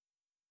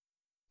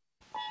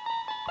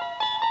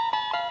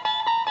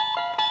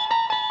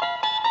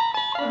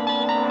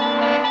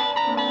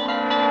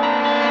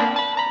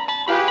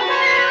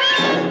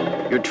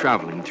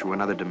traveling through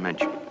another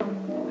dimension.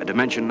 A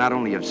dimension not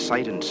only of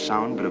sight and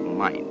sound, but of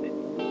mind.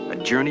 A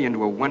journey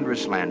into a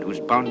wondrous land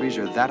whose boundaries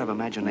are that of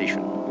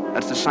imagination.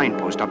 That's the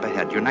signpost up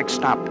ahead. Your next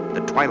stop,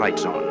 the Twilight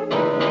Zone.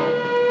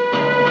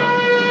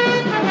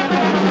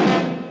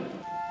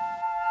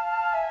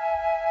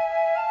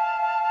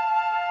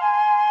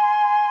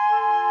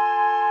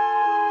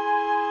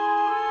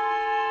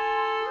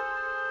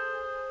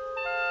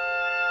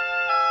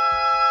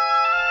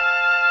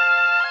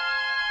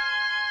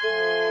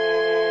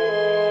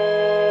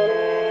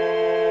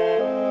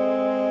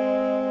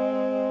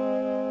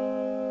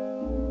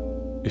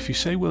 If you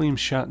say William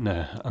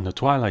Shatner and the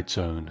Twilight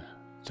Zone,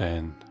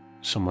 then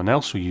someone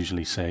else will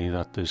usually say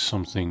that there's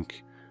something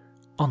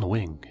on the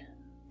wing.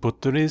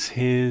 But there is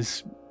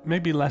his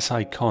maybe less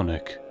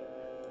iconic,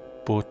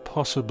 but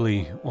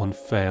possibly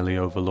unfairly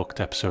overlooked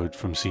episode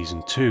from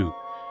season 2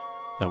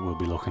 that we'll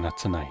be looking at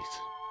tonight.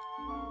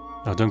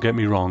 Now don't get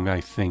me wrong, I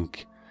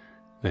think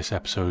this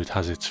episode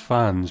has its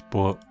fans,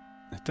 but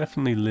it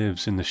definitely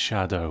lives in the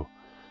shadow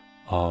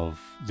of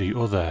the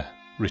other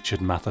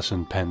Richard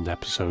Matheson penned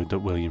episode that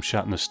William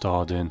Shatner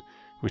starred in,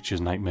 which is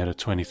Nightmare at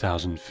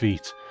 20,000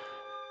 Feet.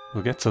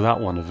 We'll get to that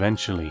one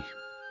eventually,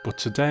 but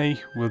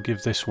today we'll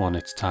give this one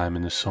its time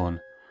in the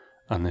sun,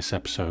 and this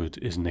episode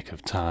is Nick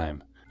of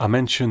Time. I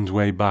mentioned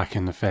way back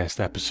in the first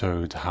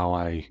episode how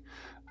I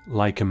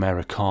like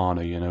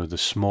Americana, you know, the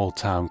small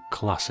town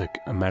classic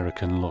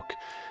American look,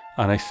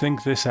 and I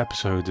think this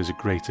episode is a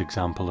great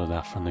example of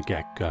that from the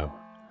get-go.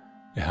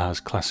 It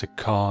has classic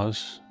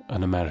cars,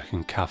 an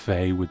American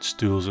cafe with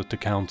stools at the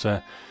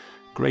counter,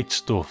 great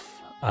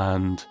stuff,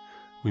 and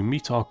we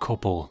meet our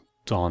couple,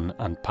 Don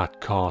and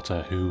Pat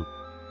Carter, who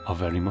are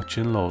very much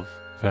in love,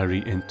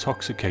 very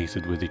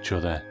intoxicated with each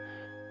other,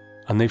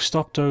 and they've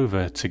stopped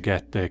over to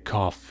get their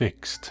car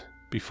fixed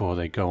before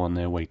they go on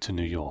their way to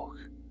New York.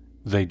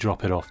 They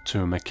drop it off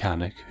to a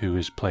mechanic who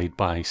is played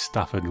by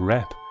Stafford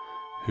Repp,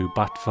 who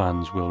Bat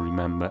fans will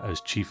remember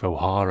as Chief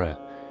O'Hara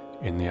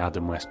in the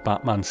Adam West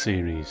Batman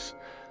series.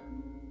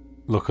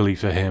 Luckily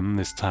for him,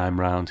 this time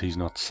round he's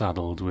not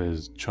saddled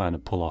with trying to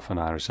pull off an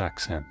Irish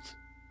accent.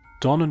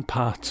 Don and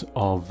Pat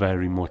are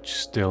very much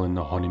still in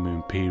the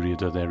honeymoon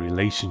period of their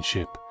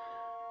relationship,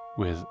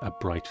 with a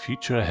bright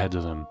future ahead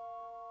of them.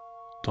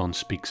 Don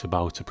speaks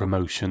about a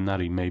promotion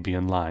that he may be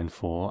in line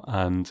for,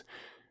 and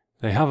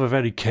they have a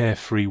very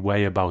carefree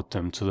way about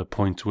them, to the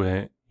point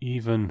where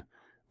even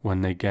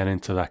when they get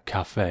into that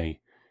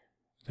cafe,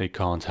 they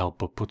can't help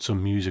but put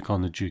some music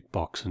on the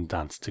jukebox and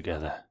dance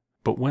together.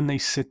 But when they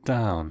sit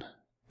down,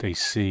 they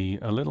see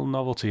a little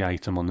novelty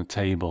item on the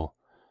table,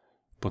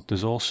 but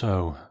there's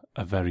also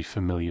a very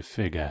familiar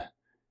figure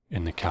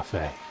in the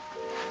cafe.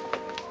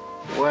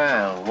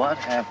 Well, what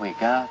have we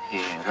got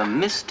here? The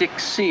Mystic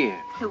Seer.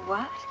 The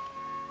what?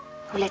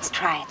 Well, let's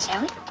try it,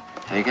 shall we?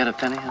 Have you got a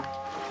penny, huh?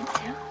 I think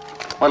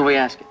so. What'll we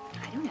ask it?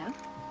 I don't know.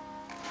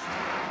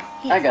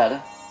 Here. I got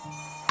it.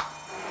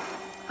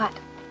 What?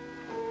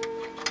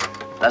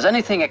 Does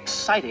anything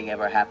exciting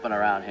ever happen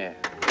around here?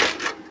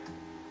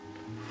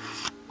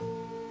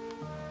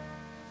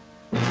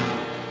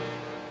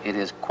 It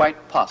is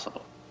quite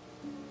possible.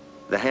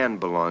 The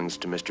hand belongs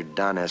to Mr.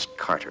 Don S.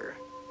 Carter,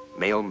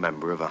 male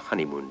member of a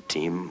honeymoon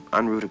team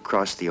en route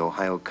across the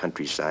Ohio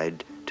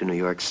countryside to New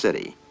York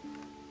City.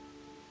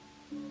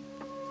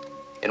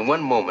 In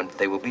one moment,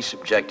 they will be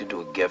subjected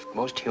to a gift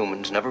most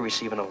humans never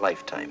receive in a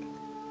lifetime.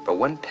 For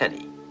 1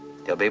 penny,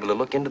 they'll be able to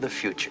look into the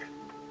future.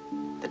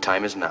 The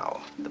time is now.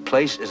 The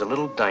place is a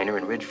little diner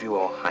in Ridgeview,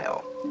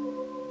 Ohio.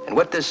 And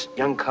what this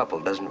young couple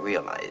doesn't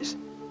realize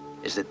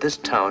is that this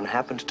town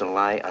happens to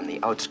lie on the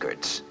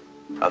outskirts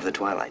of the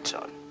Twilight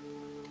Zone.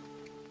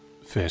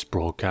 First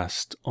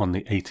broadcast on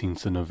the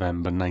 18th of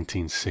November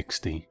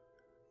 1960.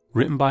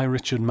 Written by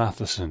Richard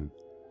Matheson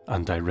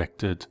and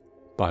directed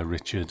by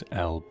Richard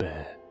L.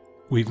 Bear.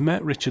 We've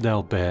met Richard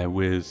L. Bear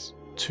with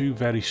 2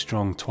 very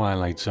strong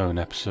Twilight Zone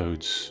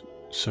episodes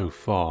so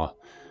far,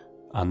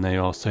 and they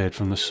are Third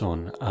from the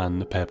Sun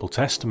and The Purple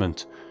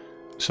Testament,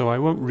 so I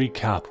won't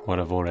recap what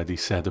I've already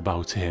said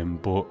about him,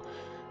 but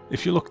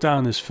if you look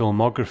down his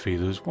filmography,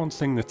 there's one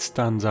thing that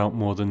stands out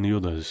more than the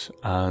others,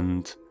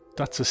 and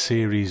that's a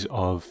series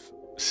of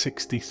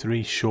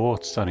 63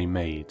 shorts that he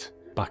made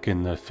back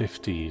in the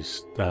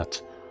 50s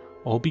that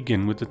all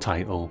begin with the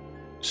title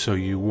So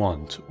You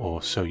Want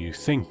or So You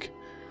Think.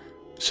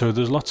 So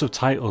there's lots of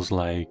titles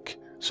like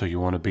So You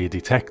Want to Be a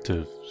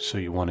Detective, So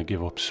You Want to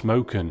Give Up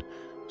Smoking,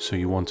 So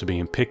You Want to Be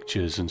in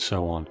Pictures, and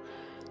so on.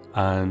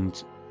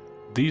 And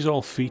these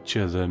all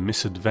feature the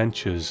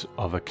misadventures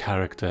of a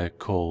character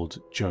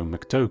called Joe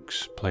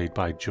McDoakes, played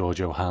by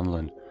George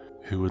O'Hanlon,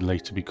 who would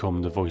later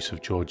become the voice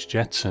of George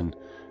Jetson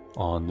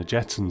on the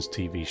Jetsons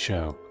TV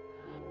show.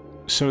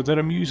 So they're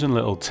amusing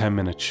little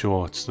 10-minute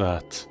shorts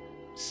that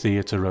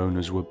theatre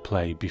owners would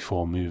play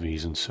before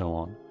movies and so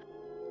on.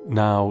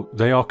 Now,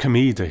 they are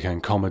comedic,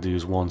 and comedy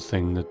is one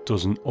thing that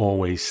doesn't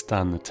always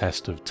stand the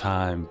test of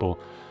time, but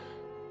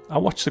I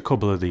watched a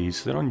couple of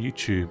these. They're on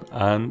YouTube,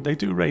 and they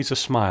do raise a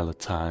smile at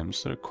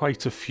times. There are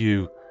quite a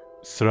few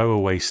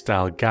throwaway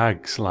style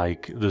gags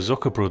like the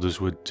Zucker brothers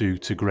would do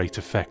to great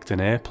effect in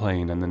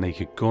Airplane and The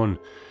Naked Gun.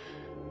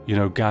 You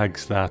know,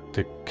 gags that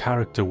the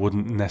character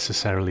wouldn't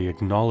necessarily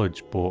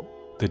acknowledge, but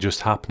they're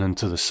just happening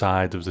to the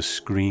side of the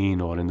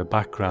screen or in the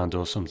background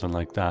or something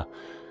like that.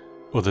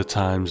 Other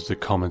times the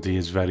comedy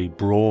is very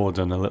broad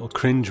and a little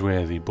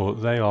cringeworthy,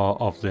 but they are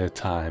of their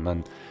time,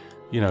 and,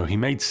 you know, he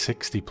made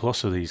 60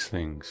 plus of these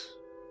things.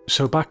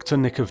 So back to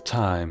Nick of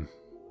Time.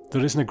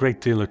 There isn't a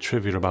great deal of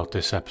trivia about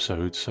this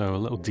episode, so a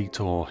little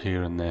detour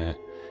here and there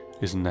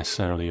isn't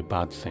necessarily a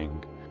bad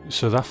thing.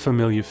 So that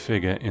familiar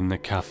figure in the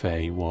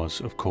cafe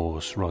was, of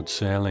course, Rod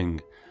Serling.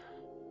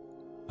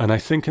 And I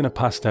think in a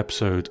past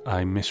episode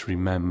I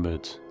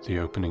misremembered the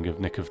opening of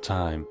Nick of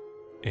Time,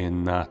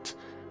 in that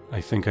I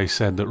think I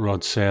said that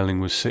Rod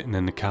Serling was sitting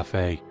in the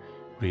cafe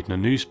reading a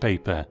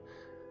newspaper.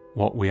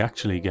 What we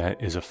actually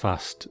get is a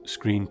fast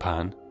screen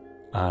pan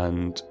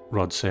and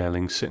Rod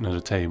Serling sitting at a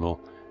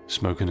table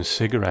smoking a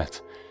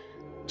cigarette.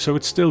 So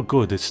it's still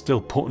good, it's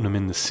still putting him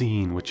in the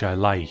scene, which I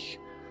like.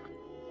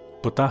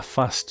 But that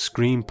fast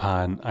screen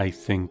pan, I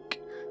think,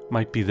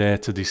 might be there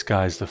to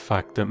disguise the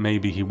fact that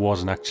maybe he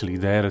wasn't actually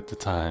there at the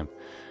time.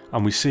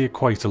 And we see it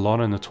quite a lot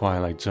in The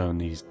Twilight Zone,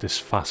 this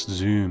fast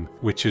zoom,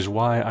 which is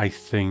why I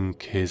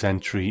think his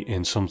entry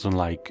in something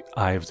like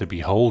Eye of the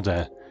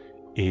Beholder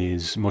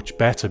is much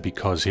better,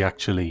 because he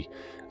actually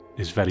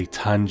is very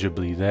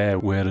tangibly there,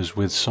 whereas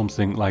with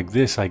something like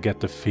this I get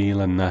the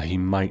feeling that he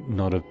might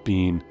not have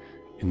been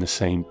in the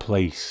same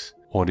place,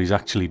 or he's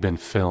actually been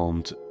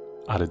filmed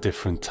at a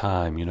different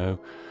time, you know.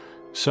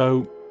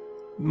 So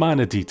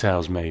minor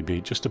details maybe,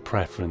 just a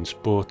preference,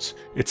 but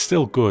it's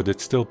still good.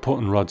 It's still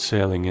putting Rod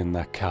Serling in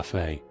that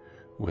cafe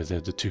with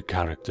the two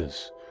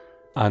characters.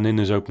 And in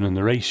his opening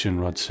narration,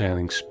 Rod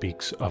Serling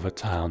speaks of a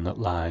town that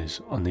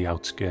lies on the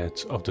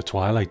outskirts of the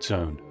Twilight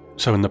Zone.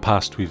 So in the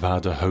past we've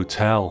had a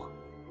hotel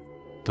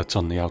that's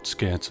on the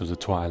outskirts of the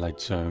Twilight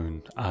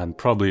Zone, and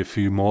probably a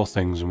few more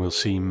things, and we'll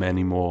see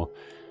many more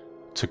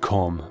to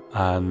come.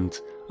 And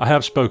I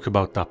have spoke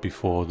about that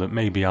before, that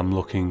maybe I'm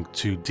looking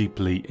too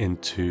deeply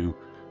into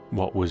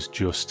what was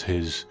just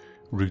his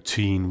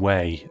routine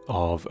way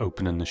of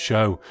opening the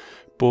show,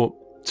 but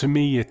to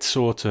me it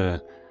sort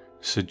of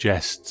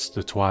suggests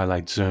the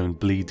Twilight Zone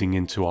bleeding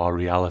into our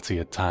reality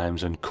at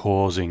times and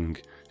causing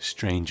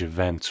strange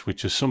events,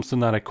 which is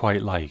something that I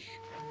quite like.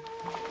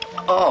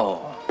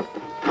 Oh,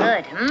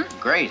 Good,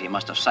 great. He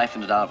must have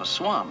siphoned it out of a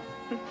swamp.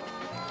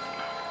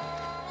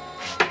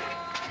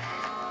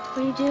 What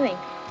are you doing?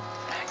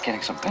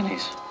 Getting some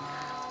pennies.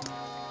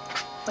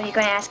 What are you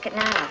going to ask it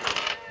now?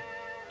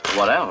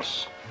 What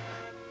else?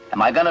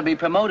 Am I going to be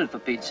promoted, for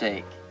Pete's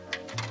sake?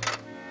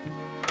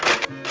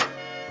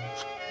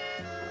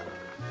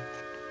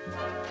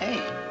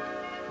 Hey,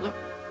 look.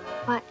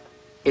 What?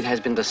 It has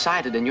been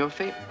decided in your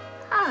favor.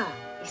 Ah,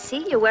 you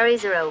see, your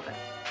worries are over.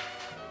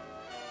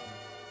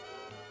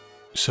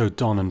 So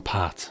Don and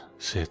Pat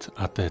sit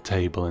at their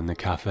table in the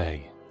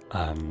cafe,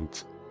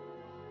 and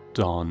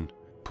Don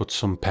puts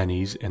some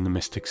pennies in the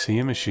Mystic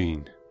Seer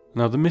machine.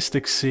 Now the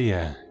Mystic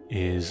Seer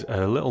is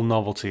a little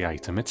novelty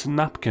item. It's a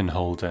napkin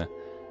holder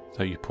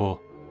that you put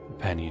a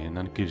penny in,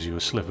 and it gives you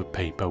a slip of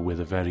paper with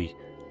a very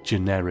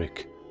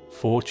generic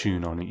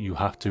fortune on it. You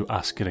have to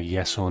ask it a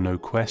yes or no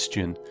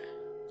question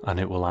and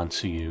it will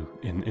answer you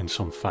in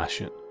some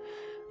fashion.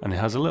 And it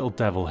has a little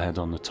devil head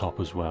on the top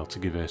as well to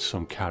give it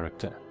some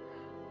character.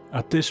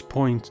 At this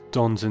point,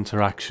 Don's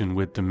interaction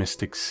with the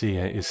Mystic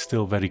Seer is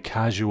still very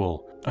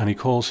casual, and he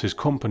calls his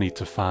company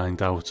to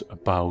find out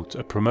about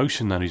a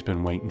promotion that he's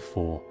been waiting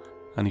for,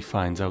 and he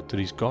finds out that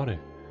he's got it.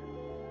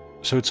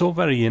 So it's all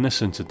very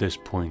innocent at this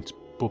point,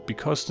 but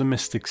because the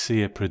Mystic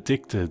Seer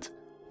predicted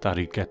that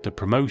he'd get the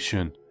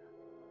promotion,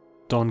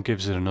 Don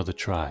gives it another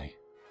try.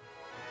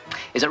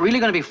 Is it really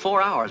going to be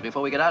 4 hours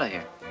before we get out of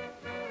here?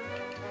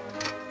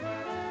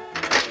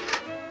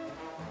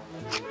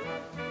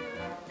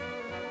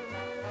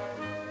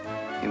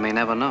 You may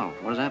never know.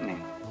 What does that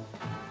mean?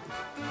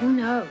 Who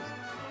knows?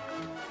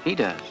 He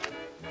does.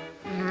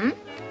 Mm-hmm.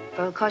 But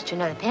it'll cost you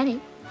another penny.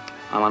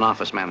 I'm an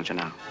office manager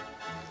now.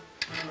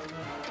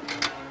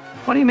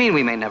 What do you mean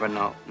we may never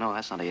know? No,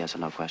 that's not a yes or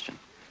no question.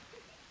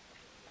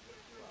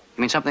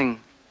 You mean something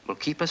will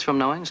keep us from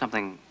knowing?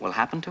 Something will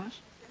happen to us?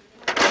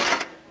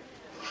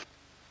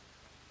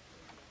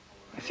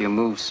 If you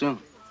move soon.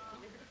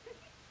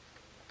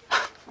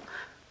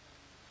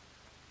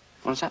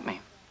 What does that mean?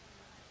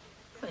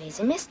 Well, he's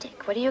a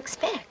mystic. What do you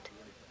expect?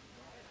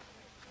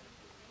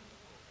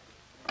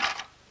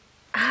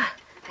 Ah,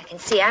 I can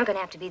see I'm going to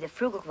have to be the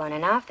frugal one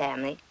in our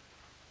family.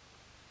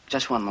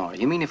 Just one more.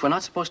 You mean if we're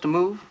not supposed to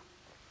move,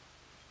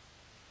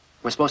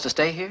 we're supposed to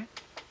stay here?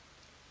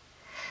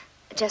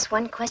 Just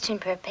one question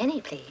per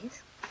penny,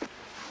 please.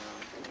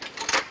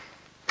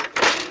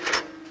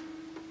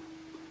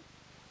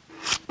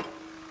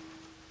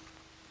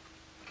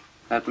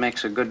 That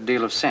makes a good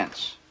deal of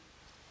sense.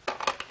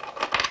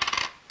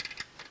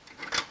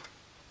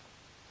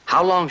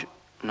 How long...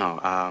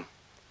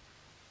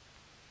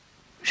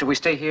 should we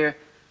stay here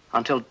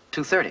until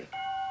 2:30?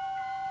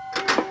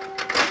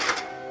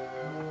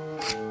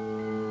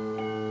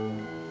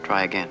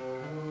 try again.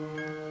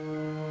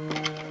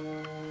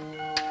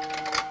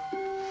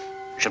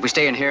 Should we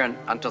stay in here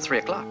until 3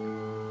 o'clock?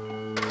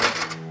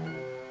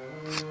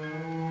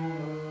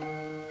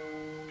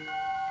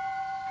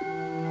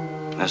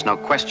 There's no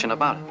question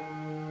about it.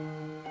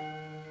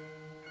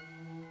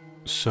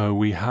 So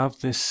we have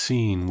this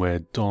scene where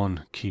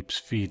Don keeps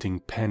feeding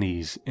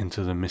pennies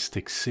into the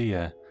Mystic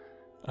Seer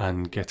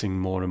and getting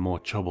more and more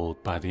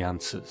troubled by the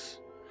answers.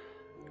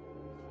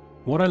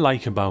 What I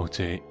like about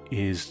it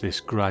is this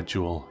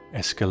gradual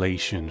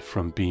escalation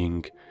from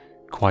being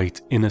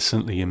quite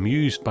innocently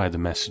amused by the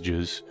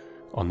messages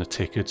on the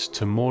tickets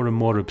to more and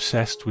more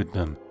obsessed with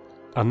them.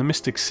 And the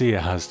Mystic Seer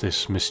has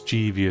this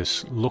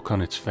mischievous look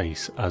on its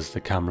face as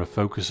the camera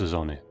focuses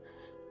on it.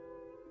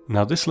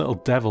 Now this little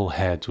devil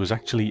head was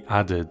actually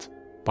added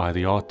by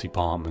the art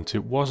department.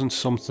 It wasn't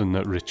something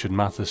that Richard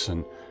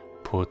Matheson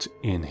put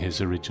in his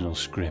original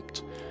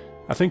script.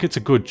 I think it's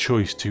a good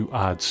choice to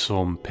add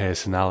some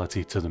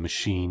personality to the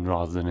machine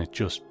rather than it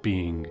just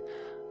being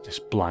this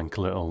blank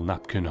little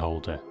napkin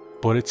holder.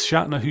 But it's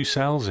Shatner who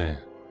sells it.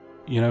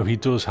 You know, he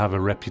does have a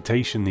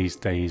reputation these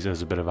days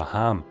as a bit of a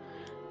ham,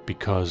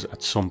 because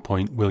at some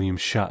point William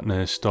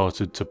Shatner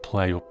started to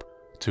play up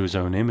to his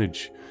own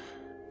image.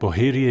 But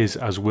here he is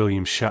as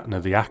William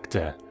Shatner the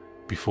actor,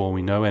 before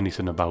we know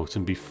anything about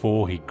him,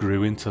 before he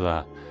grew into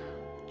that,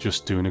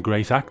 just doing a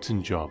great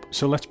acting job.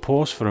 So let's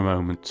pause for a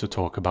moment to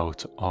talk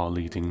about our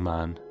leading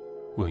man,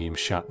 William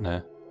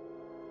Shatner.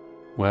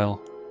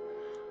 Well,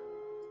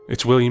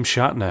 it's William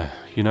Shatner.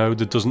 You know,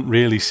 there doesn't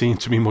really seem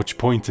to be much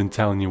point in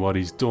telling you what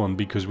he's done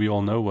because we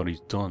all know what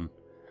he's done.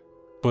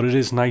 But it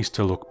is nice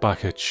to look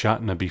back at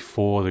Shatner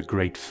before the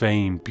great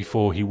fame,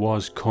 before he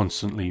was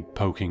constantly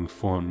poking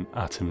fun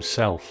at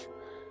himself.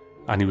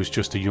 And he was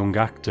just a young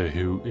actor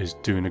who is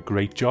doing a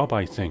great job,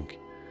 I think.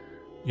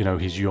 You know,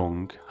 he's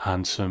young,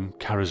 handsome,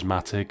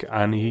 charismatic,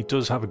 and he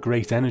does have a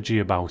great energy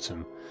about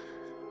him.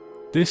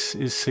 This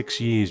is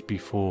 6 years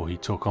before he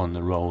took on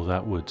the role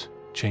that would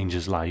change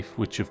his life,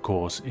 which of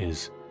course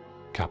is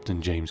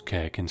Captain James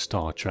Kirk in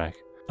Star Trek.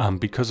 And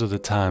because of the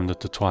time that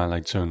The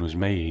Twilight Zone was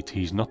made,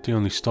 he's not the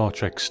only Star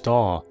Trek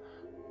star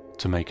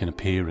to make an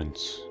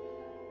appearance.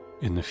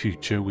 In the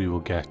future we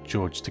will get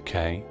George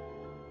Takei,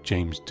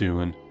 James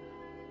Doohan,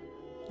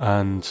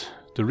 and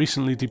the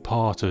recently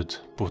departed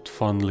but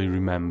fondly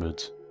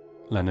remembered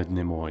Leonard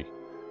Nimoy.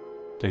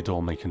 They'd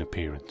all make an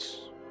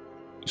appearance.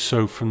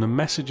 So from the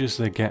messages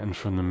they're getting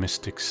from the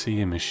Mystic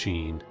Seer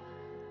machine,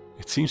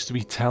 it seems to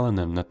be telling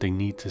them that they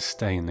need to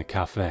stay in the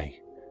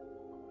cafe.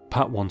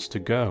 Pat wants to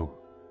go,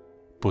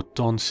 but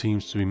Don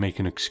seems to be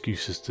making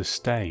excuses to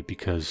stay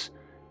because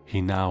he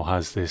now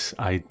has this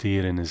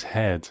idea in his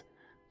head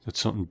that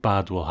something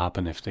bad will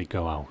happen if they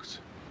go out.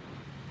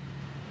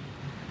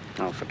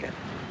 Oh, forget it.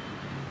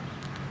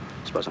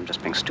 I suppose I'm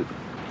just being stupid.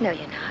 No,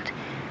 you're not.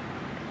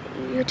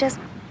 You just...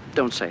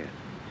 Don't say it.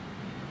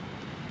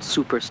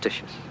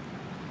 Superstitious.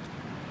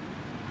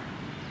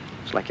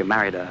 It's like you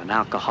married an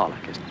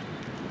alcoholic, isn't it?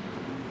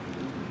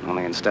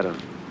 Only instead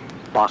of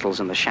bottles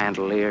in the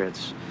chandelier,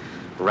 it's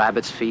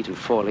rabbit's feet and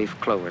four-leaf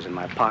clovers in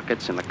my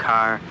pockets, in the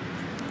car.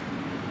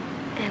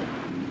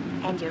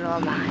 And you're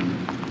all mine.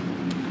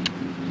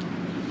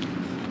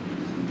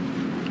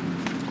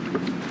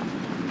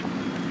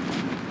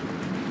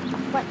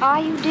 What are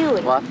you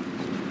doing? What?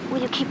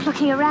 Well, you keep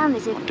looking around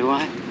as if... Do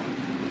I?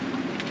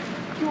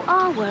 You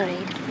are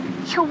worried.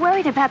 You're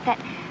worried about that...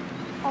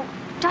 Oh,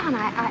 Don,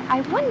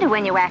 I wonder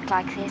when you act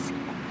like this.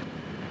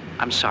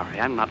 I'm sorry.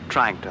 I'm not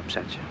trying to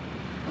upset you.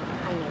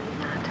 I know you're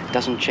not. It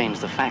doesn't change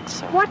the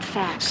facts, though. What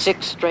facts?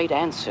 6 straight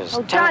answers.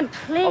 Oh, Don,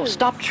 please. Oh,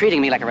 stop treating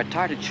me like a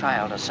retarded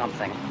child or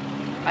something.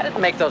 I didn't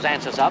make those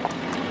answers up.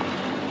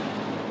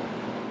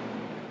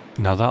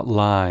 Now that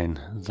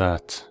line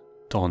that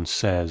Don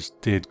says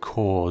did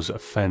cause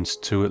offence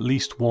to at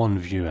least one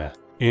viewer.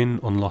 In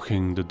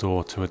Unlocking the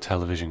Door to a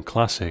Television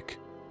Classic,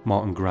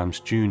 Martin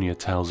Grams Jr.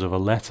 tells of a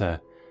letter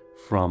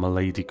from a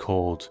lady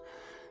called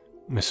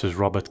Mrs.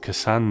 Robert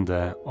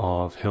Cassander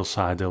of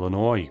Hillside,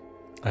 Illinois,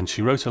 and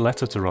she wrote a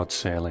letter to Rod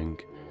Serling,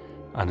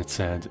 and it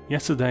said,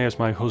 "Yesterday as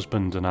my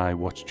husband and I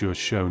watched your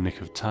show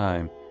Nick of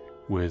Time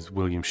with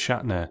William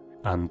Shatner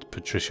and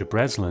Patricia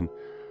Breslin,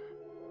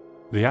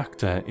 the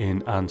actor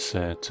in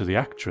answer to the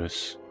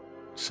actress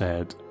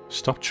said,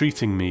 'Stop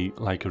treating me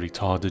like a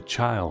retarded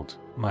child.'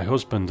 My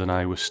husband and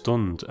I were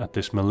stunned at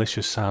this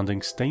malicious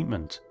sounding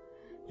statement.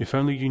 If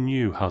only you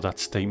knew how that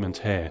statement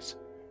hurt.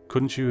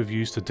 Couldn't you have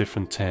used a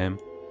different term?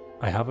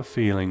 I have a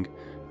feeling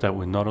that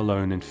we're not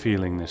alone in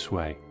feeling this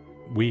way.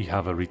 We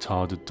have a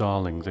retarded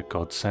darling that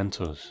God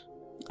sent us."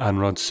 And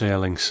Rod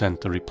Serling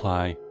sent the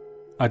reply,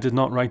 "I did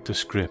not write the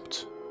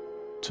script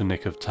to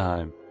Nick of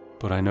Time,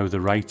 but I know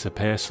the writer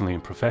personally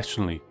and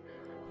professionally,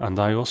 and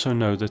I also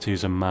know that he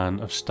is a man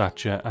of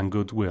stature and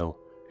goodwill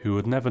who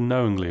would never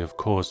knowingly have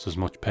caused as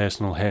much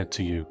personal hurt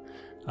to you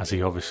as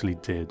he obviously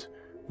did,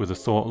 with a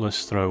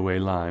thoughtless throwaway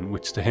line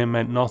which to him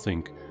meant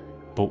nothing,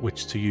 but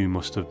which to you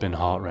must have been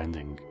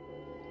heartrending.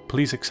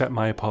 Please accept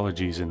my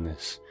apologies in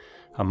this,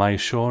 and my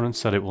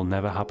assurance that it will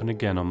never happen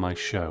again on my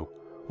show,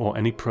 or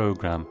any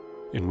program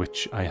in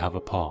which I have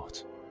a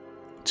part.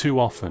 Too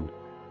often,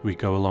 we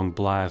go along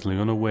blithely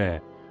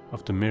unaware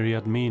of the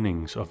myriad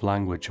meanings of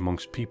language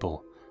amongst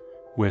people,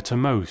 where to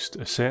most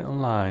a certain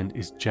line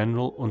is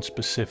general,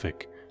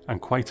 unspecific,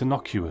 and quite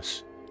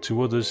innocuous.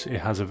 To others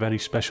it has a very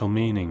special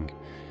meaning,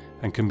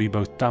 and can be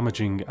both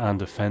damaging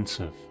and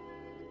offensive.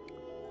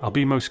 I'll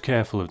be most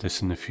careful of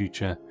this in the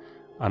future,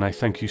 and I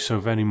thank you so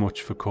very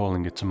much for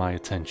calling it to my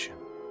attention.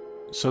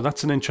 So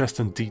that's an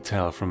interesting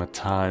detail from a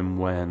time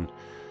when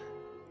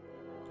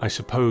I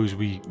suppose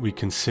we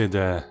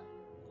consider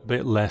a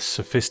bit less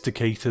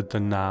sophisticated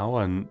than now,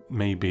 and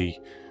maybe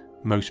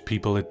most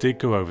people it did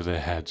go over their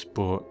heads,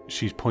 but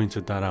she's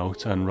pointed that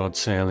out, and Rod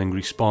Serling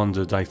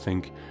responded, I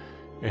think,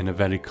 in a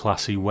very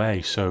classy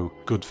way. So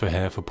good for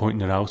her for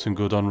pointing it out, and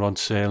good on Rod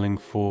Serling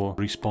for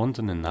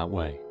responding in that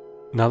way.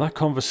 Now, that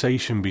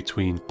conversation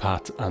between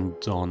Pat and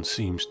Don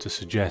seems to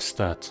suggest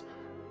that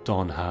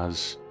Don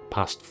has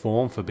past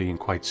form for being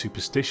quite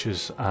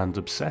superstitious and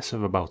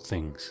obsessive about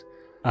things,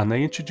 and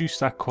they introduced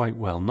that quite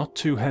well, not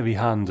too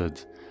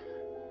heavy-handed.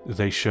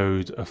 They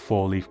showed a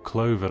 4-leaf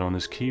clover on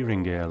his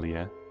keyring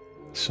earlier,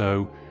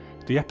 so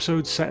the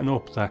episode's setting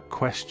up that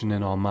question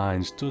in our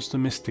minds: does the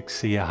Mystic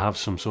Seer have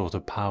some sort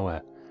of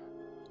power,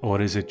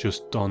 or is it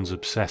just Don's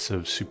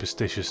obsessive,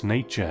 superstitious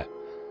nature?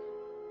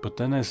 But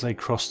then as they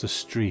cross the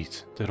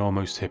street, they're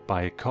almost hit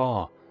by a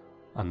car,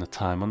 and the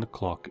time on the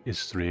clock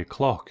is 3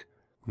 o'clock.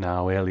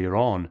 Now, earlier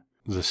on,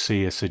 the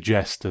seer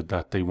suggested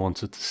that they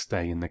wanted to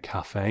stay in the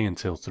cafe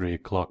until 3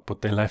 o'clock,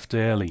 but they left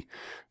early.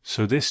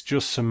 So this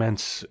just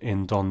cements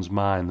in Don's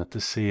mind that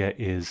the seer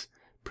is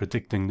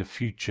predicting the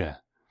future.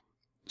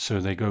 So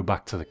they go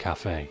back to the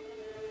cafe.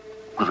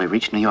 Will we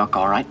reach New York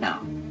all right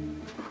now?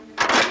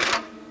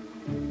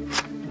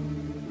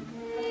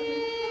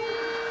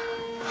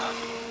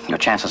 Your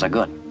chances are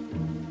good.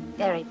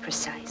 Very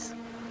precise.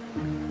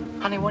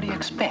 Honey, what do you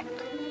expect?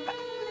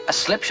 A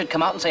slip should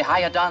come out and say,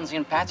 hiya, Donzie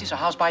and Patsy, so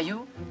how's by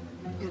you?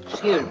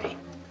 It's here me.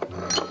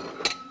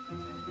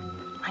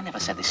 I never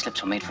said these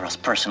slips were made for us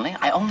personally.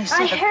 I only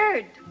said I that...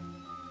 heard.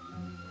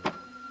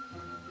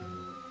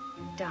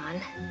 Don,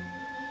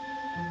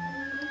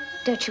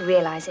 don't you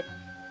realize it?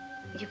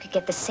 You could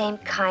get the same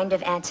kind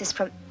of answers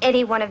from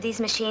any one of these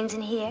machines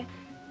in here.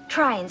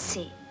 Try and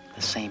see.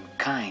 The same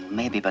kind,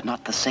 maybe, but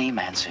not the same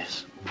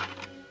answers.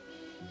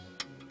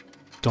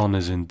 Don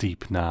is in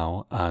deep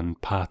now, and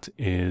Pat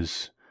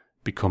is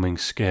becoming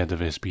scared of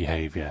his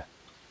behaviour.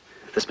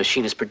 This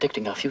machine is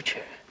predicting our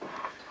future. Do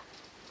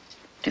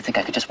you think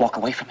I could just walk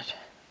away from it?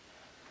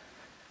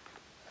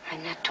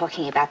 I'm not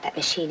talking about that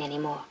machine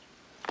anymore.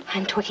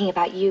 I'm talking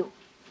about you.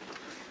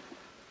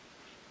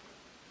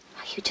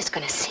 Are you just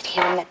gonna sit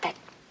here and let that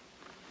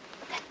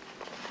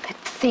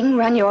thing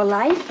run your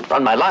life?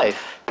 Run my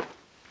life?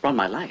 Run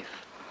my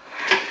life?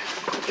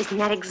 Isn't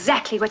that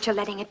exactly what you're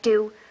letting it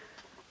do?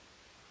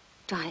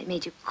 Don, it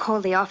made you call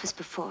the office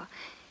before.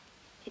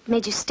 It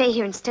made you stay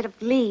here instead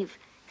of leave.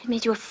 It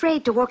made you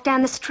afraid to walk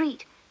down the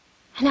street.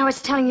 And now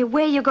it's telling you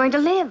where you're going to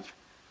live.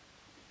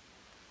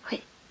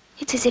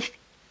 It's as if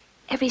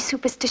every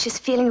superstitious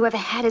feeling you ever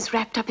had is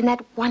wrapped up in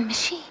that one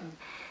machine.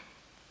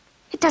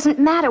 It doesn't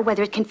matter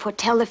whether it can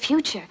foretell the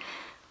future.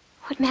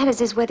 What matters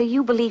is whether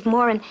you believe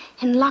more in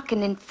luck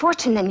and in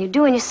fortune than you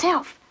do in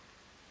yourself.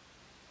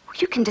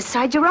 You can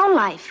decide your own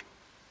life.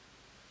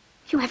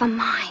 You have a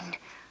mind,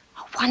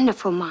 a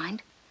wonderful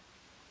mind.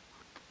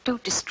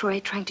 Don't destroy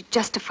it trying to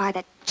justify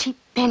that cheap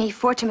penny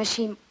fortune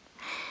machine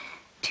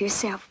to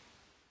yourself.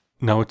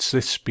 Now, it's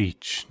this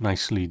speech,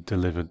 nicely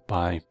delivered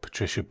by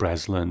Patricia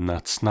Breslin,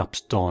 that snaps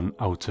Don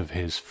out of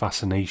his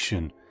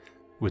fascination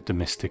with the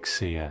Mystic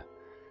Seer.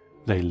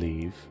 They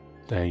leave,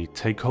 they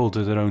take hold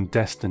of their own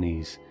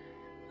destinies,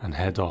 and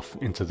head off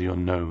into the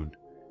unknown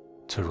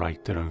to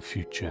write their own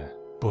future.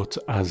 But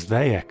as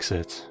they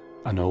exit,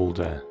 an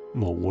older,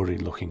 more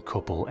worried-looking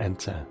couple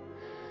enter,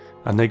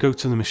 and they go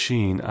to the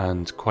machine,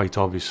 and quite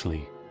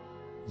obviously,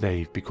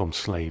 they've become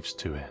slaves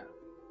to it.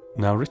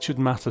 Now, Richard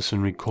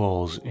Matheson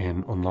recalls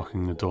in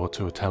Unlocking the Door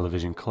to a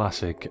Television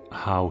Classic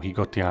how he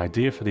got the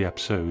idea for the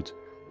episode,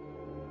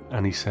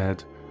 and he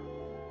said,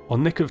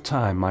 "On Nick of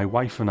Time, my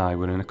wife and I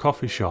were in a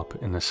coffee shop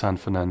in the San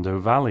Fernando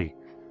Valley,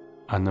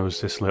 and there was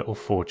this little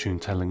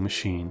fortune-telling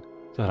machine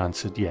that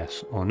answered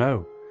yes or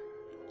no.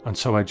 And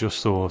so I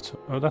just thought,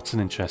 oh, that's an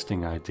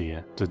interesting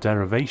idea. The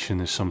derivation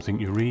is something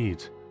you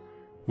read.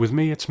 With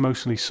me, it's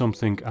mostly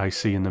something I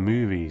see in the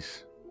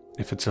movies.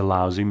 If it's a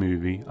lousy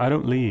movie, I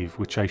don't leave,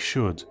 which I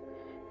should,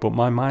 but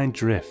my mind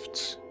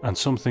drifts, and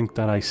something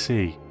that I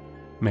see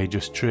may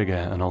just trigger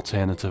an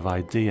alternative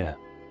idea."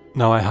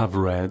 Now, I have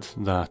read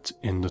that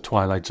in the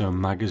Twilight Zone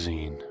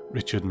magazine,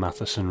 Richard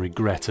Matheson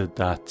regretted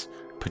that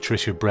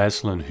Patricia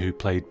Breslin, who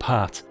played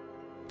Pat,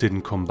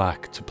 didn't come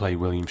back to play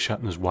William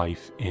Shatner's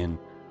wife in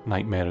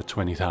Nightmare at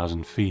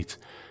 20,000 Feet.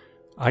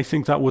 I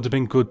think that would have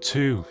been good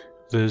too.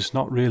 There's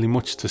not really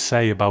much to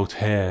say about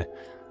her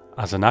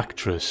as an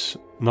actress.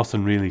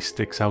 Nothing really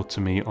sticks out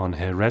to me on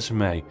her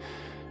resume,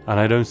 and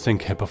I don't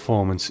think her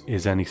performance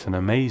is anything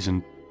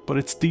amazing, but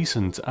it's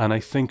decent, and I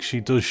think she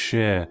does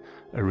share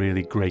a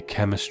really great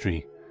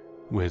chemistry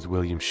with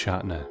William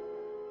Shatner.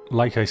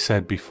 Like I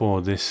said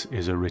before, this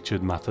is a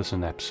Richard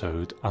Matheson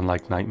episode, and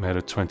like Nightmare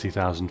at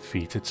 20,000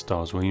 Feet, it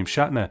stars William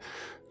Shatner.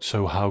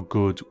 So how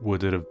good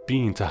would it have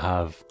been to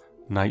have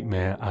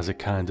Nightmare as a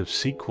kind of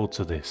sequel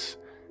to this?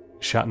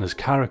 Shatner's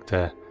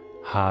character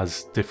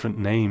has different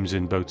names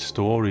in both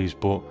stories,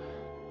 but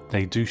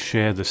they do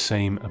share the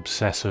same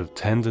obsessive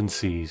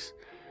tendencies,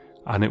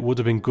 and it would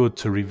have been good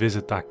to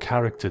revisit that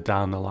character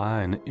down the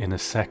line in a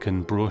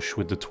second brush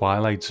with the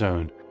Twilight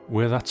Zone,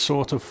 where that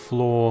sort of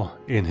flaw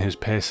in his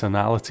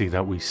personality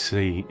that we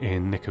see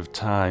in Nick of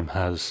Time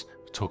has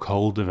took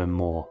hold of him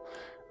more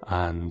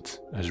and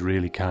has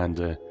really kind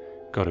of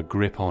got a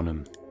grip on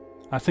him.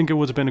 I think it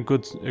would have been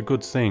a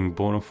good thing,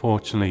 but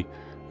unfortunately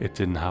it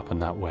didn't happen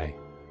that way.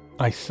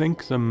 I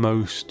think the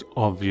most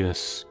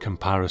obvious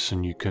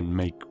comparison you can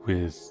make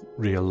with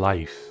real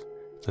life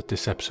that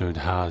this episode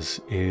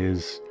has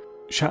is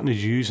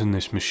Shatner's using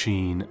this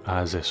machine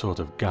as a sort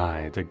of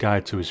guide, a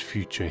guide to his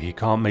future. He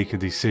can't make a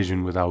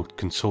decision without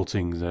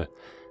consulting the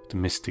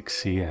mystic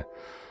seer.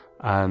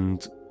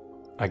 And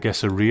I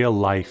guess a real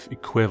life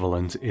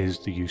equivalent is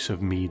the use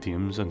of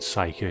mediums and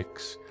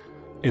psychics.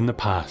 In the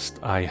past,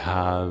 I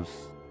have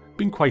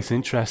been quite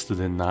interested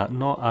in that,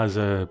 not as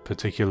a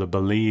particular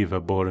believer,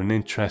 but an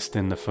interest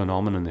in the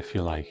phenomenon, if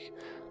you like.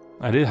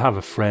 I did have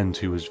a friend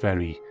who was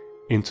very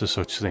into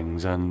such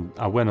things, and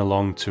I went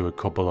along to a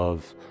couple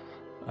of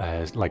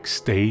like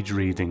stage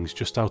readings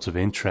just out of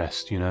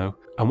interest, you know.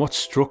 And what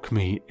struck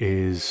me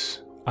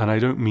is, and I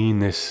don't mean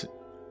this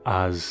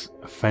as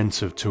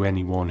offensive to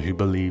anyone who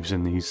believes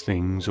in these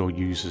things or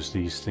uses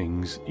these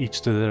things,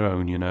 each to their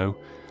own, you know,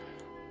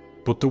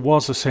 but there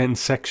was a certain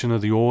section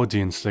of the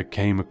audience that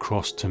came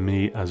across to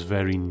me as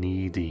very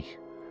needy.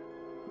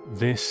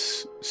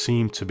 This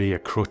seemed to be a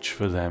crutch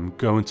for them,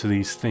 going to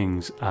these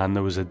things, and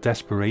there was a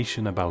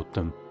desperation about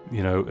them,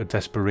 you know, a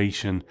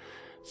desperation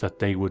that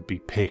they would be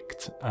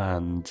picked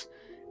and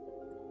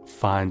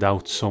find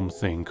out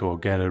something or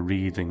get a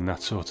reading, that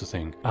sort of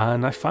thing.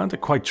 And I found it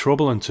quite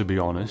troubling, to be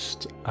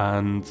honest,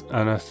 and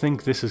I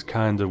think this is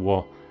kind of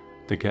what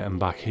they're getting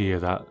back here,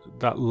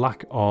 that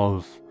lack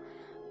of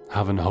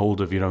having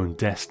hold of your own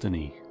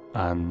destiny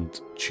and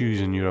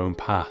choosing your own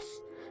path,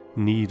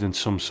 needing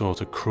some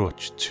sort of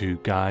crutch to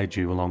guide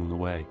you along the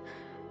way.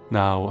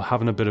 Now,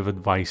 having a bit of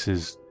advice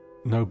is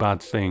no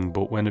bad thing,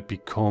 but when it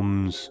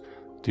becomes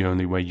the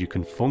only way you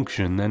can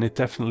function, then it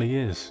definitely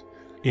is.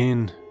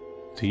 In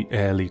the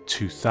early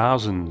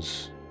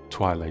 2000s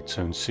Twilight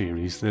Zone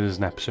series, there is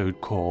an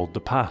episode called The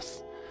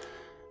Path.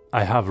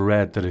 I have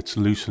read that it's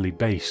loosely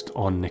based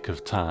on Nick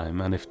of Time,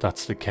 and if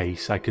that's the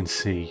case, I can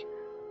see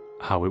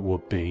how it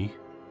would be.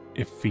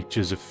 It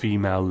features a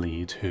female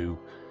lead who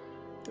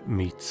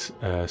meets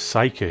a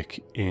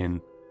psychic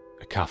in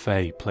a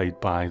cafe played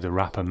by the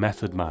rapper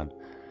Method Man.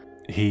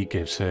 He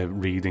gives her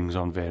readings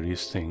on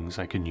various things,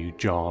 like a new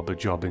job, a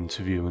job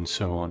interview, and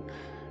so on.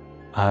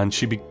 And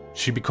she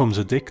becomes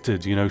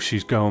addicted, you know,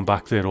 she's going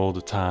back there all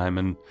the time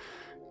and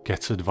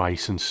gets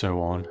advice and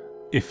so on.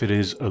 If it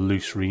is a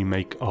loose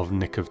remake of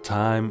Nick of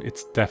Time,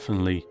 it's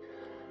definitely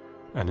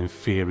an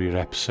inferior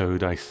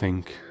episode, I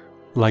think.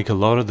 Like a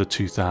lot of the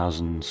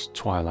 2000s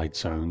Twilight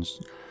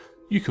Zones,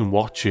 you can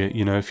watch it,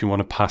 you know, if you want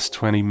to pass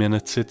 20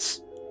 minutes,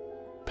 it's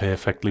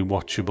perfectly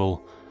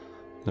watchable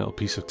little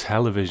piece of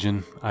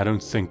television. I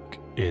don't think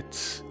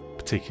it's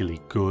particularly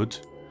good.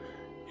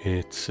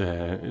 It's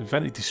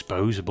very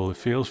disposable. It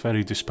feels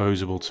very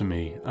disposable to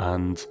me,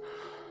 and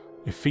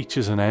it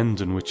features an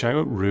ending which I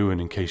won't ruin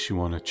in case you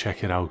want to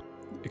check it out.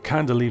 It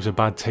kind of leaves a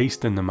bad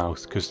taste in the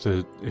mouth because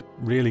it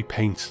really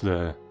paints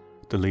the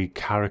lead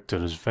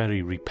character as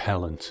very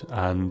repellent,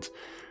 and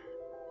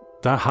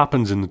that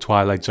happens in the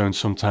Twilight Zone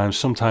sometimes.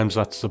 Sometimes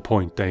that's the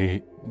point.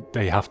 They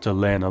have to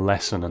learn a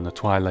lesson, and the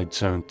Twilight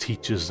Zone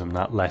teaches them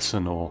that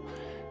lesson or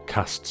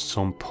casts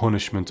some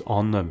punishment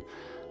on them.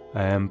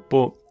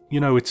 But,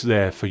 you know, it's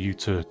there for you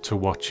to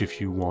watch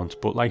if you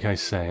want. But like I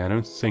say, I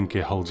don't think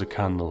it holds a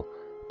candle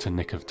to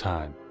Nick of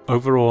Time.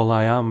 Overall,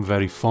 I am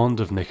very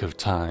fond of Nick of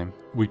Time.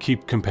 We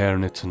keep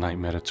comparing it to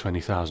Nightmare at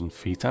 20,000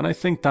 Feet, and I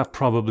think that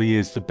probably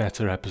is the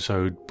better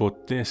episode,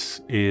 but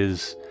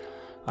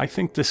I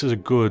think this is a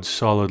good,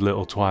 solid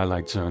little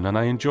Twilight Zone, and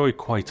I enjoy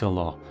quite a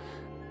lot.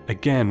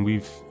 Again,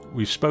 we've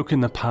spoken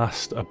in the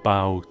past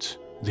about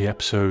the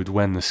episode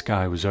When the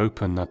Sky Was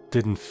Open that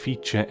didn't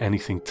feature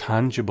anything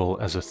tangible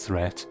as a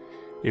threat.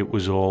 It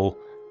was all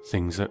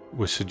things that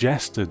were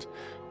suggested.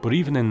 But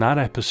even in that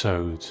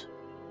episode,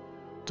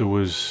 there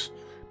was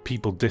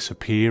people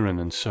disappearing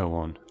and so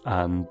on,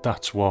 and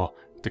that's what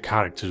the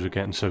characters were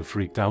getting so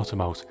freaked out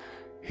about.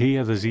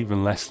 Here there's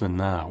even less than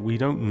that. We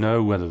don't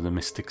know whether the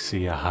Mystic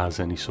Seer has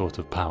any sort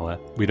of power.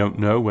 We don't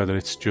know whether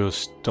it's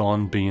just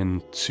Don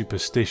being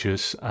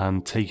superstitious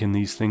and taking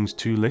these things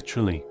too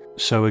literally.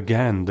 So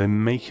again, they're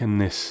making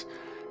this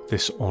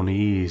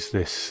unease,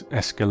 this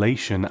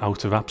escalation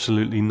out of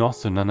absolutely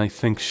nothing, and I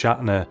think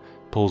Shatner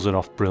pulls it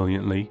off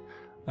brilliantly.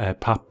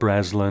 Pat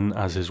Breslin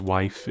as his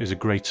wife is a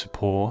great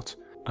support,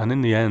 and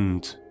in the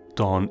end,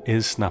 Don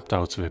is snapped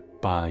out of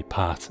it by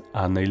Pat,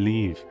 and they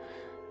leave.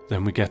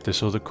 then we get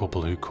this other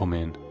couple who come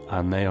in,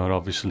 and they are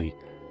obviously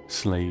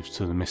slaves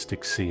to the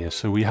Mystic Seer,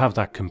 so we have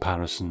that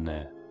comparison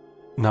there.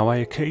 Now, I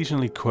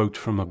occasionally quote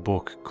from a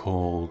book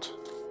called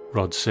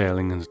Rod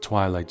Serling and the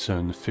Twilight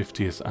Zone, the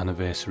 50th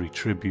Anniversary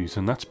Tribute,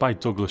 and that's by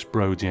Douglas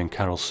Brody and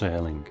Carol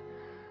Serling.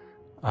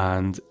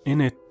 And in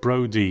it,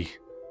 Brody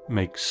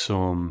makes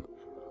some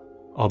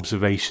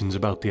observations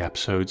about the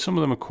episode. Some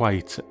of them are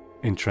quite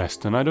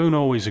interesting. I don't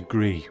always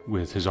agree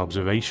with his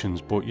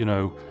observations, but you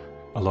know,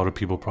 a lot of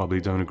people probably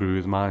don't agree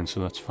with mine,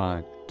 so that's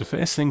fine. The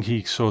first thing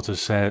he sort of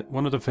said,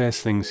 one of the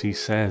first things he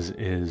says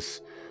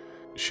is,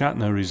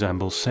 Shatner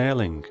resembles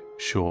Serling,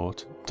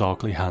 short,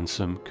 darkly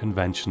handsome,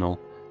 conventional,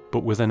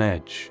 but with an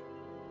edge.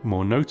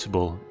 More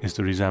notable is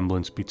the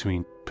resemblance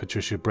between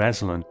Patricia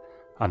Breslin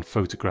and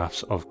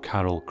photographs of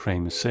Carol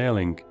Kramer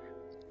Serling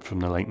from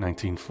the late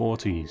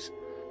 1940s,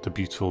 the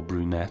beautiful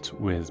brunette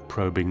with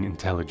probing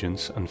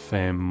intelligence and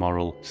firm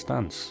moral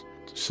stance,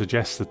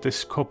 suggests that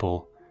this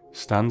couple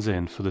stands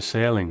in for the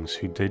Serlings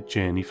who did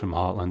journey from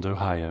Heartland,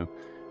 Ohio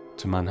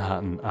to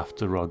Manhattan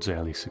after Rod's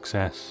early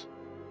success.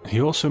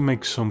 He also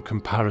makes some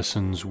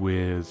comparisons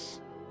with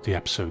the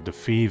episode The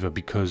Fever,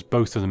 because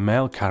both of the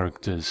male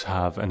characters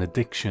have an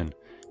addiction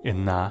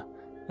in that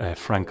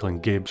Franklin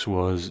Gibbs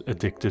was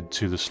addicted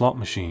to the slot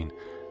machine.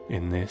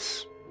 In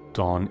this,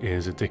 Don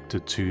is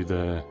addicted to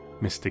the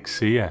Mystic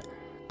Seer.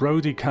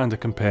 Brody kind of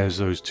compares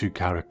those two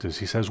characters.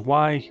 He says,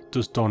 why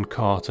does Don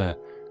Carter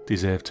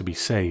deserve to be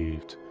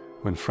saved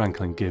when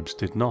Franklin Gibbs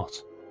did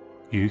not?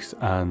 Youth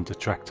and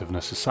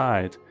attractiveness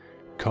aside,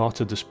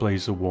 Carter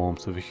displays the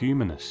warmth of a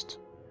humanist.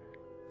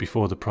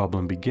 Before the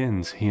problem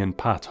begins, he and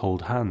Pat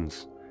hold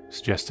hands,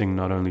 suggesting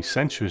not only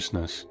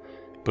sensuousness,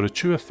 but a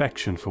true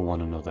affection for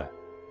one another.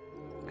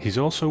 He's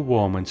also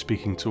warm when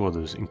speaking to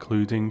others,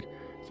 including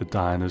the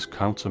diner's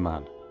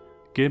counterman.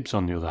 Gibbs,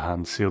 on the other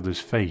hand, sealed his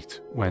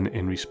fate when,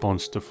 in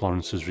response to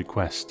Florence's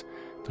request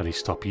that he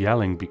stop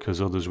yelling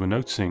because others were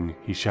noticing,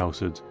 he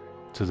shouted,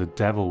 "To the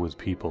devil with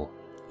people."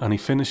 And he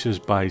finishes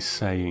by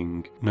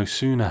saying, no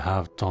sooner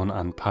have Don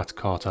and Pat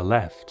Carter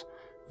left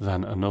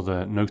than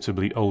another,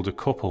 notably older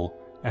couple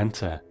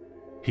enter.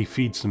 He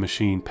feeds the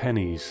machine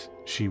pennies.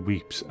 She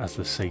weeps as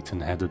the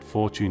Satan-headed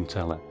fortune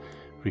teller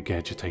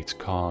regurgitates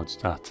cards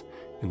that,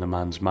 in the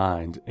man's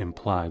mind,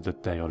 imply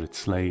that they are its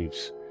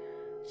slaves.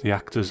 The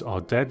actors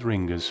are dead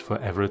ringers for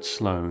Everett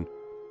Sloane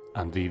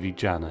and Vivi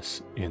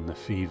Janis in The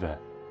Fever.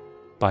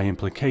 By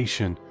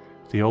implication,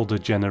 the older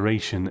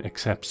generation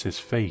accepts his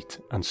fate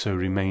and so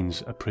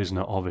remains a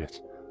prisoner of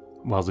it,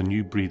 while the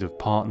new breed of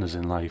partners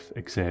in life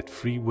exert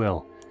free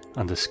will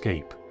and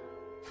escape.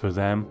 For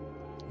them,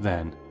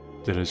 then,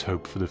 there is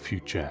hope for the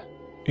future.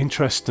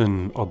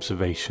 Interesting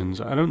observations.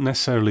 I don't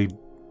necessarily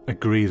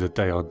agree that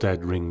they are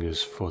dead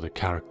ringers for the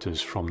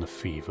characters from The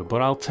Fever,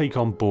 but I'll take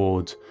on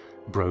board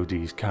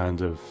Brody's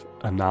kind of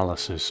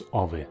analysis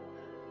of it.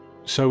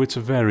 So it's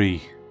a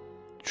very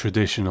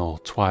traditional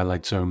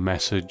Twilight Zone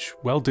message,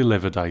 well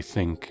delivered, I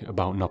think,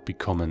 about not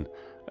becoming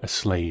a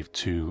slave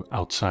to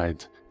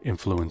outside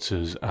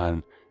influences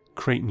and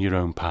creating your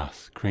own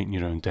path, creating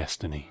your own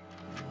destiny.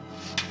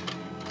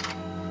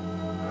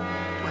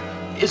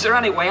 Is there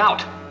any way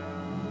out?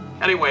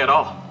 Any way at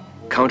all?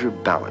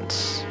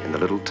 Counterbalance in the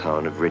little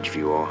town of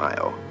Ridgeview,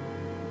 Ohio.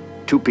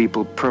 Two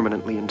people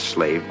permanently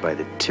enslaved by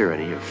the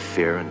tyranny of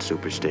fear and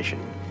superstition,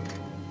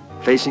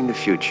 facing the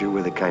future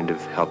with a kind of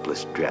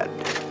helpless dread.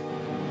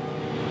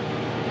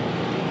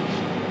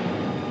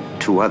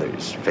 Two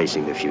others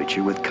facing the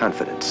future with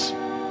confidence,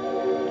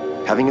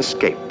 having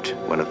escaped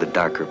one of the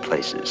darker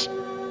places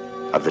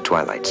of the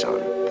Twilight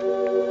Zone.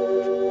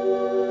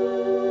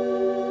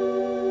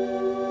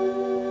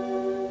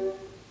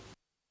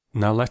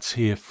 Now let's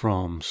hear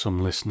from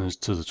some listeners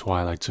to the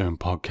Twilight Zone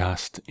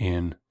podcast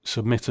in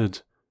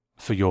Submitted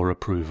for Your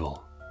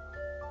Approval.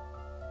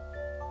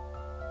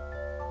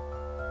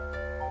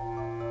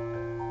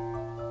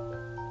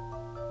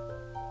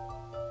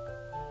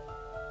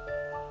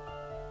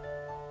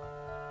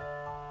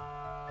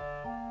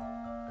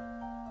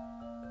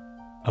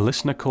 A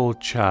listener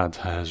called Chad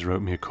has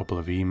wrote me a couple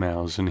of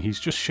emails, and he's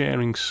just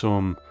sharing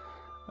some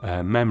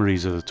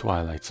memories of the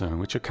Twilight Zone,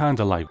 which I kind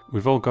of like.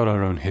 We've all got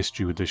our own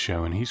history with the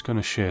show, and he's going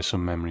to share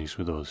some memories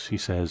with us. He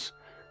says,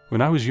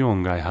 when I was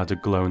young, I had a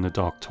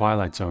glow-in-the-dark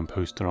Twilight Zone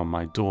poster on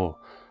my door.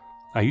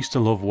 I used to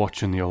love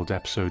watching the old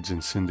episodes in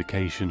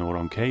syndication or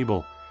on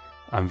cable.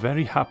 I'm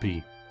very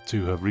happy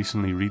to have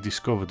recently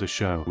rediscovered the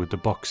show with the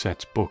box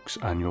sets, books,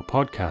 and your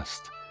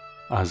podcast.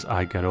 As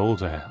I get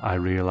older, I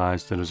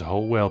realise there is a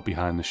whole world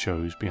behind the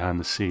shows, behind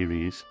the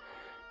series.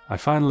 I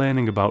find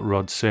learning about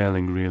Rod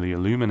Serling really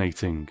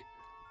illuminating.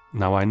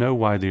 Now I know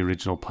why the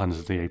original Planet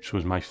of the Apes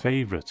was my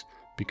favourite,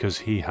 because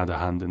he had a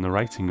hand in the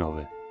writing of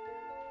it.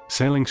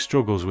 Serling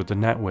struggles with the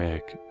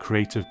network,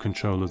 creative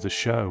control of the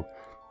show,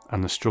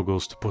 and the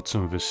struggles to put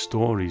some of his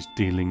stories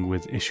dealing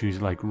with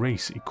issues like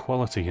race,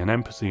 equality and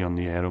empathy on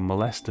the air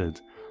unmolested,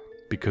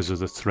 because of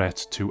the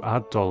threat to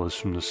ad dollars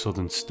from the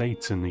southern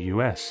states in the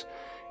US,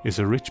 is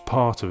a rich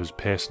part of his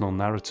personal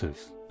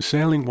narrative.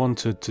 Sailing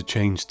wanted to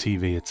change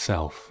TV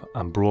itself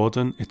and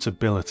broaden its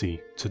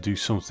ability to do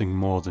something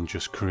more than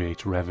just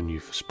create revenue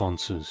for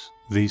sponsors.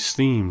 These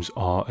themes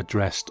are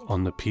addressed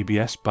on the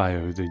PBS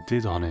bio they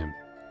did on him,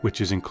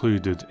 which is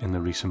included in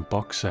the recent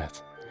box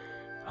set,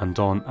 and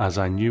on As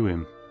I Knew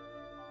Him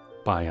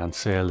by Anne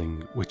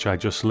Sailing, which I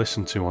just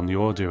listened to on the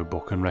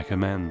audiobook and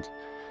recommend.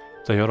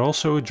 They are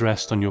also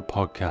addressed on your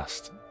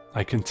podcast.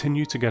 I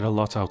continue to get a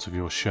lot out of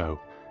your show,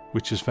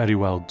 which is very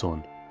well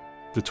done.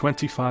 The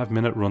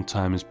 25-minute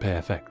runtime is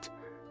perfect,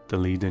 the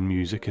lead-in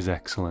music is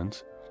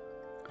excellent,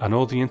 and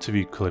all the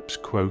interview clips,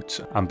 quotes,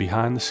 and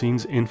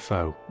behind-the-scenes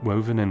info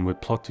woven in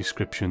with plot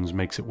descriptions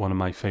makes it one of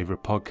my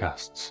favourite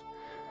podcasts.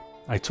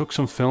 I took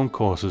some film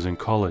courses in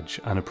college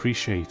and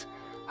appreciate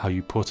how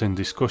you put in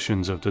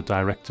discussions of the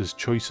director's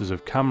choices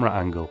of camera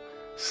angle,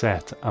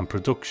 set, and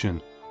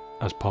production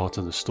as part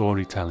of the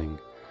storytelling.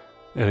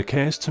 It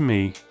occurs to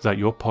me that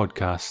your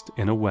podcast,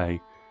 in a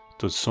way,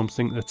 does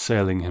something that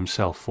Sailing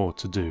himself fought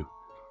to do.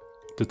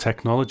 The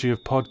technology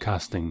of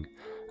podcasting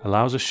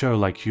allows a show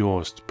like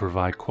yours to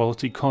provide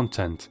quality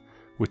content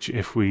which,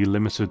 if we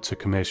limited to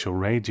commercial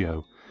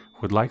radio,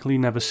 would likely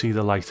never see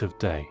the light of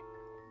day.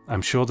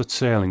 I'm sure that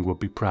Sailing would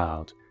be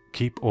proud.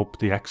 Keep up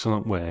the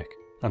excellent work,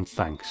 and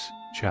thanks,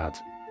 Chad.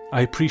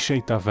 I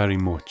appreciate that very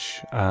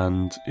much,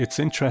 and it's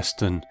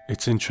interesting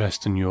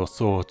your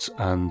thoughts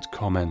and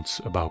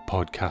comments about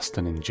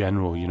podcasting in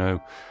general, you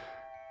know.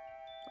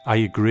 I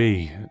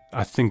agree.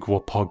 I think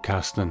what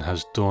podcasting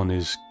has done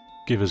is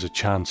give us a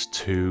chance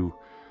to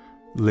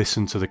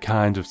listen to the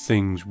kind of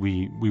things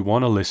we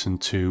want to listen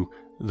to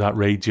that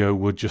radio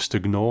would just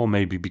ignore,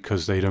 maybe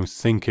because they don't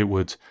think it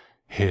would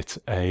hit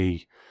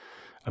a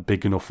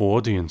big enough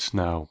audience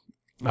now.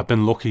 I've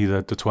been lucky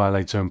that the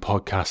Twilight Zone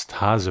podcast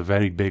has a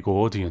very big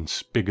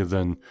audience, bigger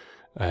than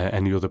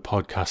any other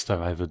podcast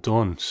I've ever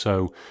done.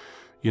 So,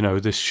 you know,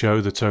 this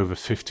show that's over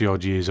 50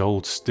 odd years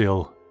old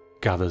still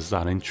gathers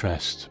that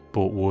interest,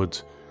 but would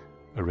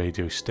a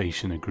radio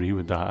station agree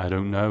with that? I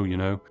don't know, you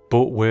know.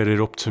 But were it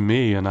up to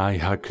me and I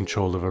had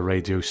control of a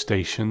radio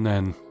station,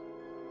 then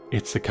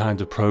it's the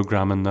kind of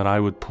programming that I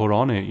would put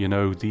on it, you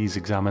know. These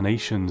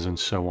examinations and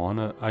so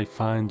on, I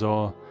find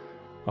are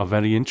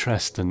very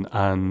interesting,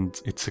 and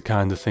it's the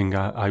kind of thing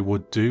I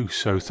would do.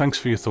 So thanks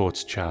for your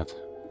thoughts, Chad.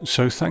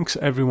 So thanks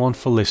everyone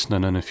for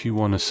listening, and if you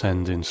want to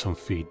send in some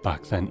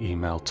feedback, then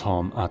email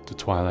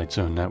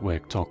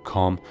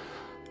tom@thetwilightzonenetwork.com.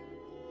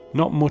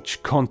 Not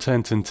much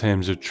content in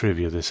terms of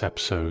trivia this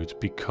episode,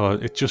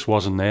 because it just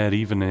wasn't there,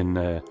 even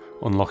in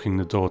Unlocking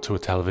the Door to a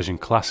Television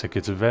Classic.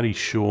 It's a very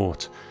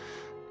short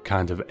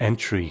kind of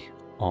entry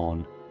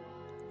on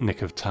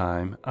Nick of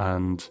Time,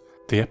 and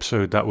the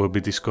episode that we'll be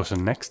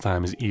discussing next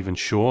time is even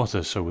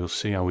shorter, so we'll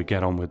see how we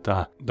get on with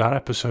that. That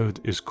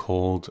episode is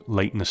called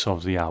Lateness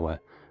of the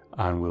Hour,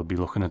 and we'll be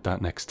looking at that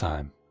next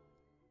time.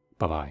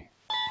 Bye-bye.